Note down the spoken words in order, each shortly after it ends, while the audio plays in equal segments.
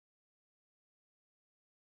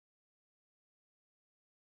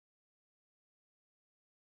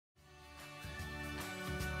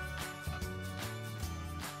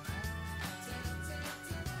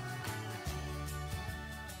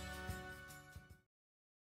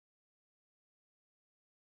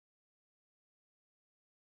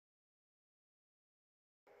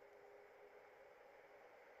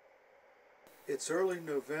It's early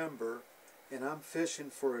November and I'm fishing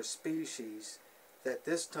for a species that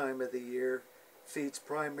this time of the year feeds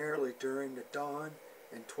primarily during the dawn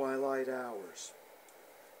and twilight hours.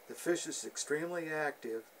 The fish is extremely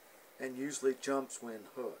active and usually jumps when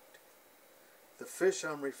hooked. The fish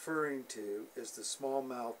I'm referring to is the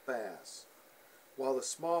smallmouth bass. While the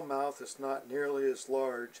smallmouth is not nearly as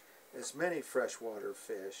large as many freshwater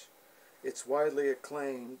fish, it's widely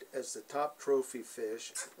acclaimed as the top trophy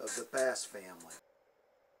fish of the bass family.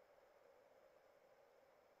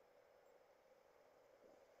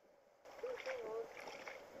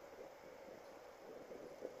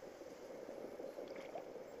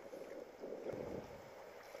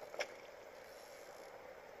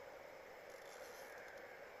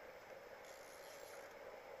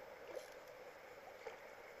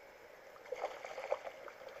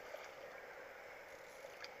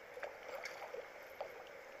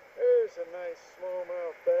 There's a nice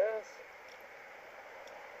smallmouth bass.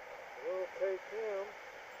 We'll take him.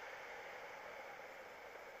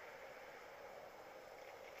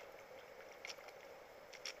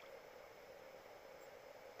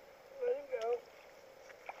 Let him go.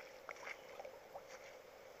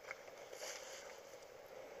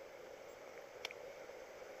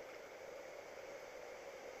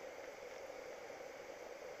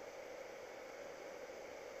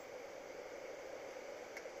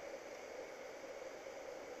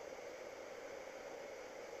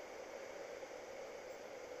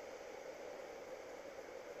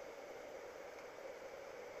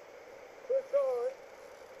 Click on.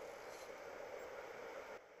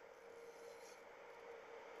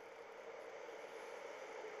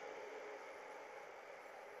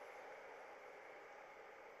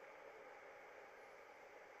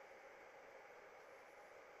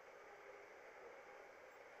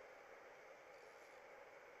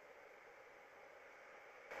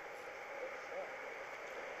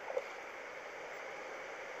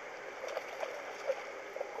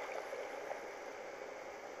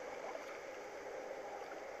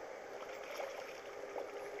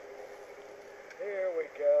 Here we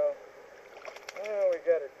go. Now we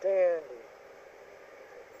got a dandy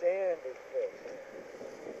fish.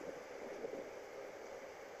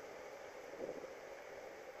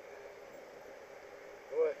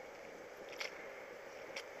 Boy,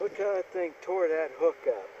 look how that thing tore that hook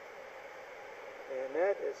up. And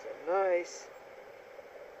that is a nice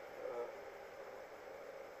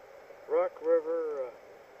Rock River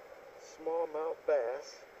smallmouth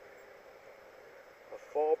bass.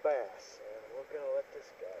 A fall bass, and we're going to let this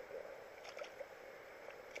guy go.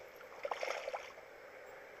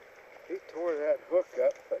 He tore that hook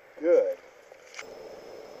up, but good.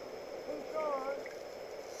 He's gone.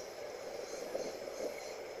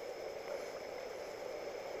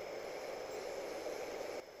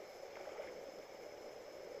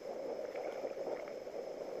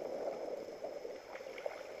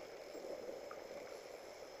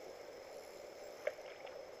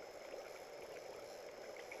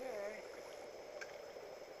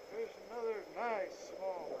 There's another nice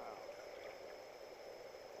smallmouth.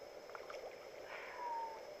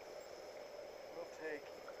 We'll take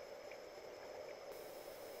him.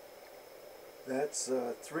 That's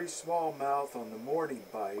 3 smallmouth on the morning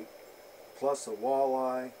bite, plus a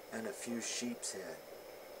walleye and a few sheep's head.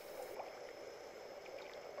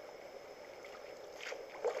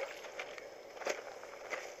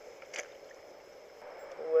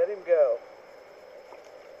 Let him go.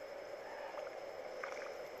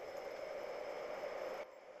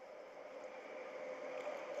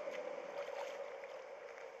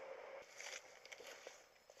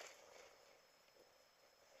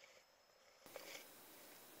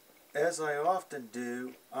 As I often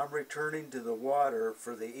do, I'm returning to the water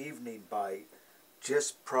for the evening bite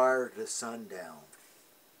just prior to sundown.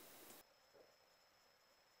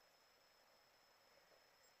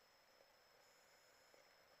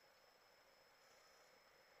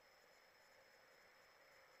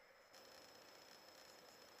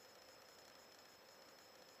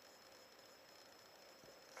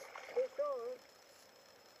 Keep going.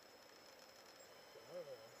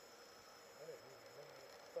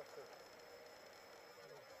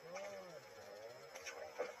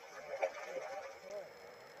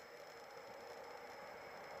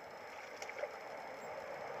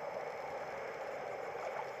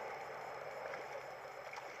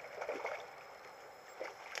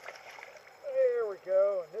 There we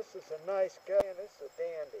go, and this is a nice guy, and this is a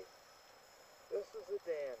dandy. This is a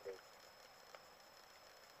dandy.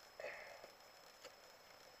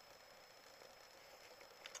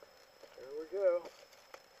 There we go.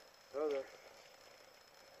 Another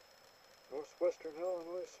Northwestern,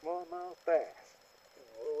 Illinois smallmouth bass. And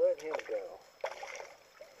we'll let him go,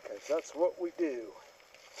 because that's what we do.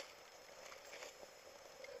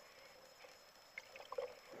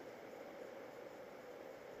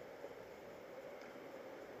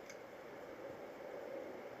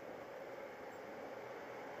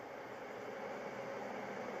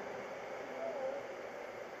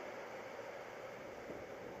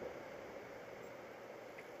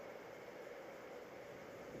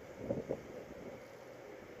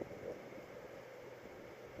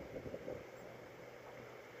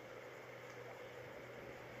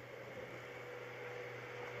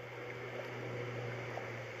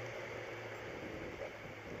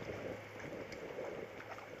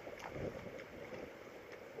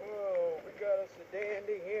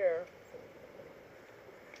 Dandy here.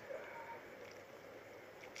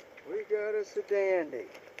 We got us a dandy.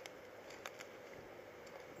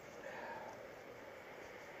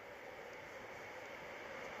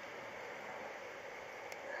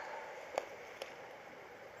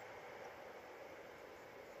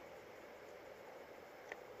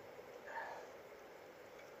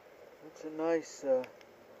 It's a nice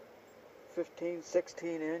 15,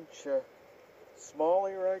 16 inch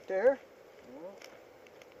smallie right there.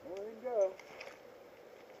 Well, there you go.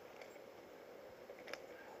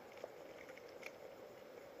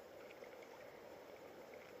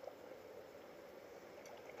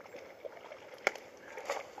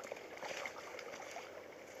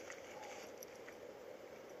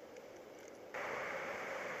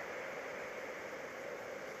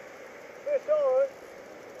 Fish on.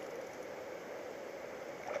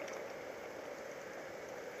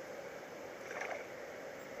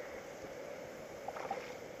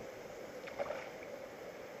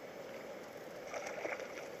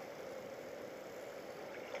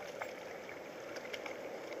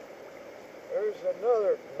 There's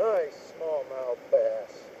another nice smallmouth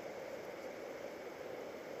bass.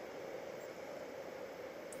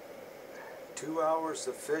 Two hours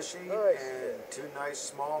of fishing and two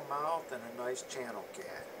nice smallmouth and a nice channel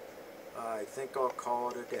cat. I think I'll call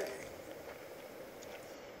it a day.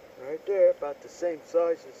 Right there, about the same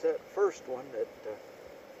size as that first one that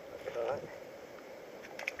I caught.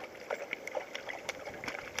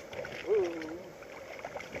 Ooh.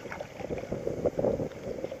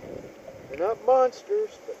 They're not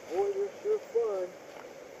monsters, but boy, they're sure fun.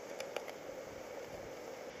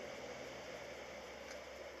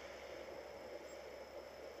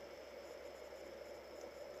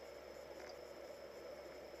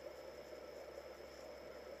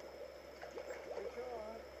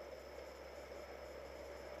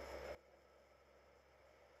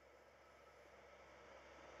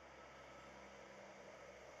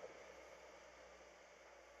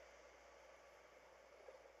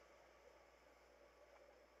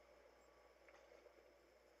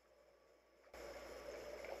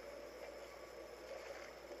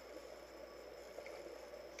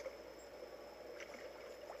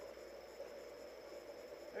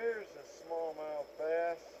 Here's a smallmouth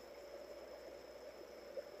bass.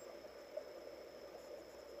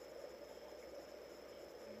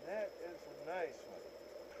 And that is a nice one.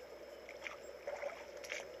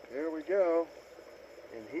 There we go.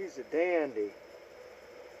 And he's a dandy.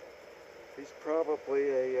 He's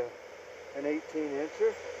probably an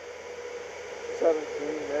 18-incher. 17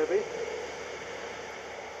 maybe.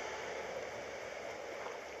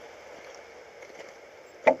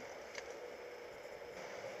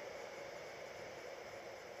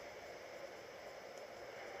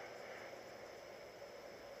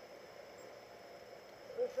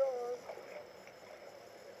 Fish on.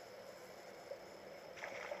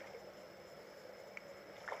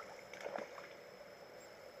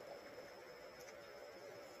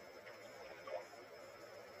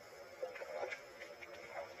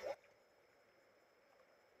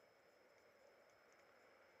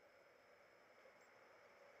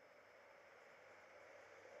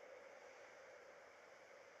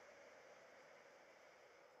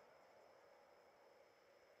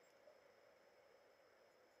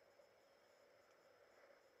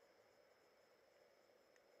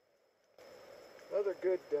 Another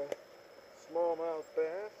good smallmouth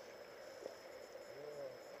bass.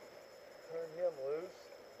 Turn him loose.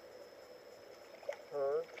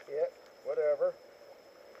 Her, it, whatever.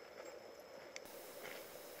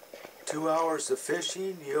 2 hours of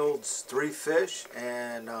fishing yields 3 fish,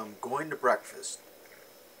 and I'm going to breakfast.